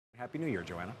Happy New Year,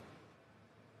 Joanna.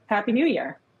 Happy New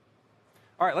Year.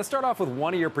 All right, let's start off with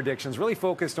one of your predictions, really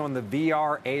focused on the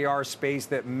VR, AR space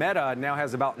that Meta now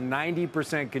has about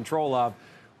 90% control of.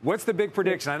 What's the big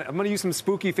prediction? I'm going to use some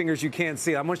spooky fingers you can't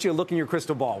see. I want you to look in your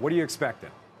crystal ball. What are you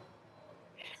expecting?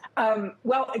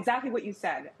 Well, exactly what you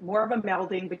said. More of a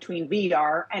melding between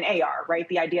VR and AR, right?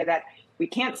 The idea that we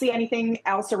can't see anything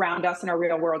else around us in our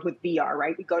real world with VR,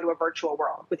 right? We go to a virtual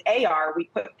world. With AR, we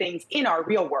put things in our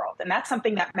real world. And that's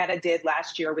something that Meta did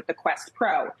last year with the Quest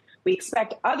Pro. We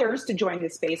expect others to join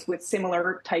this space with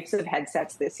similar types of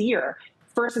headsets this year.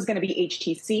 First is going to be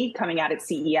HTC coming out at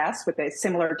CES with a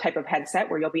similar type of headset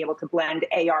where you'll be able to blend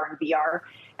AR and VR.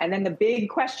 And then the big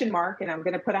question mark, and I'm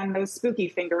going to put on those spooky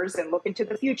fingers and look into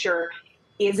the future,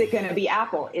 is it going to be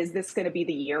Apple? Is this going to be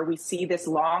the year we see this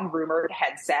long rumored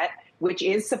headset, which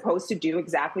is supposed to do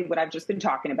exactly what I've just been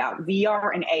talking about,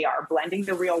 VR and AR, blending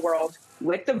the real world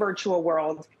with the virtual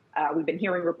world. We've been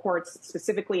hearing reports,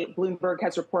 specifically Bloomberg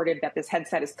has reported that this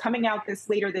headset is coming out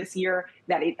later this year,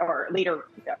 or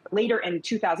later in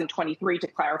 2023 to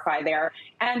clarify there,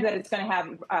 and that it's going to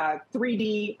have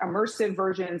 3D immersive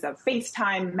versions of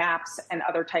FaceTime, Maps, and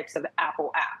other types of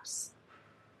Apple apps.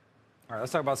 All right,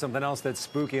 let's talk about something else that's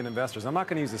spooky in investors. I'm not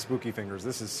going to use the spooky fingers.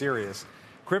 This is serious.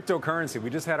 Cryptocurrency. We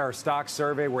just had our stock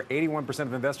survey where 81%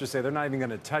 of investors say they're not even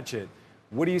going to touch it.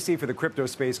 What do you see for the crypto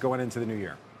space going into the new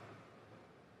year?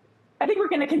 I think we're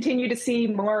going to continue to see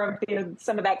more of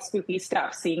some of that spooky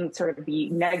stuff, seeing sort of the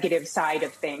negative side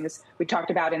of things. We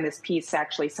talked about in this piece,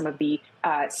 actually, some of the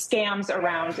scams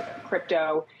around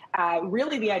crypto.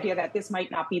 Really the idea that this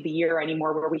might not be the year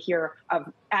anymore where we hear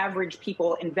of average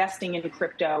people investing in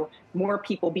crypto, more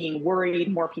people being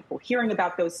worried, more people hearing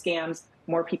about those scams,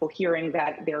 more people hearing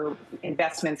that their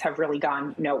investments have really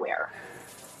gone nowhere.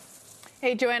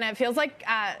 Hey, Joanna, it feels like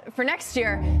for next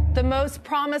year, the most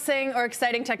promising or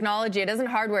exciting technology, it isn't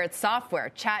hardware, it's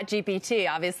software. ChatGPT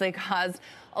obviously caused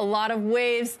a lot of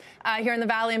waves here in the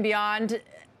Valley and beyond.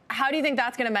 How do you think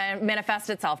that's going to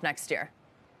manifest itself next year?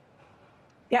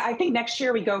 Yeah, I think next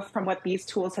year we go from what these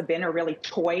tools have been, are really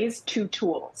toys, to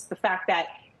tools. The fact that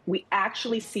we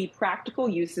actually see practical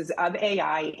uses of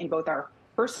AI in both our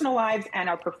personal lives and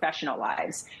our professional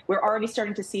lives. We're already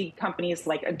starting to see companies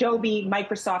like Adobe,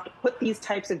 Microsoft put these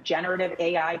types of generative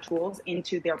AI tools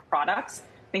into their products.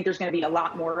 I think there's going to be a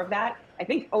lot more of that. I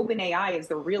think OpenAI is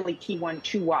the really key one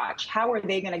to watch. How are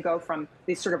they going to go from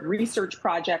these sort of research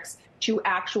projects to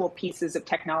actual pieces of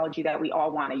technology that we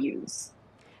all want to use?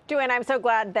 Joanna, I'm so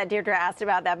glad that Deirdre asked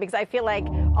about that, because I feel like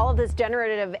all of this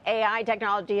generative AI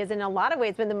technology has in a lot of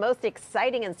ways been the most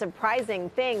exciting and surprising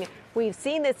thing we've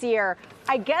seen this year.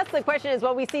 I guess the question is,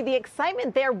 well, we see the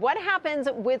excitement there. What happens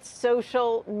with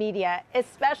social media,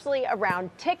 especially around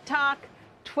TikTok,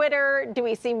 Twitter? Do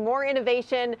we see more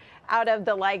innovation out of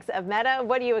the likes of Meta?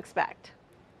 What do you expect?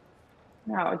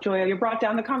 Oh, Julia, you brought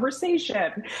down the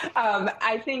conversation.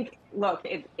 I think, look,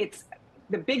 it's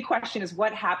the big question is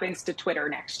what happens to Twitter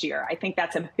next year. I think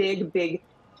that's a big, big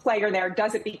player there.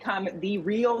 Does it become the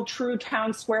real true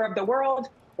town square of the world,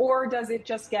 or does it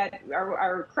just get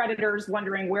our creditors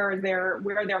wondering where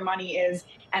their money is,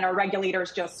 and our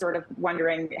regulators just sort of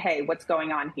wondering, hey, what's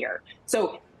going on here?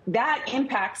 So that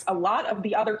impacts a lot of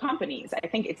the other companies. I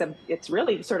think it's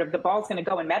really sort of the ball's going to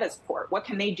go in Meta's court. What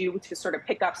can they do to sort of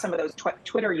pick up some of those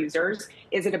Twitter users?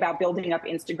 Is it about building up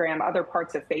Instagram, other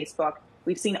parts of Facebook?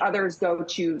 We've seen others go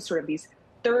to sort of these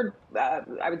third,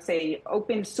 I would say,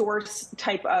 open source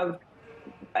type of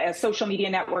social media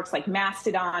networks like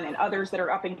Mastodon and others that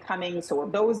are up and coming. So will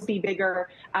those be bigger?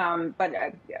 But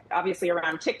obviously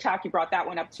around TikTok, you brought that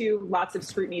one up too. Lots of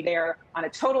scrutiny there on a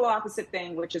total opposite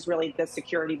thing, which is really the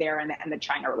security there and the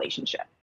China relationship.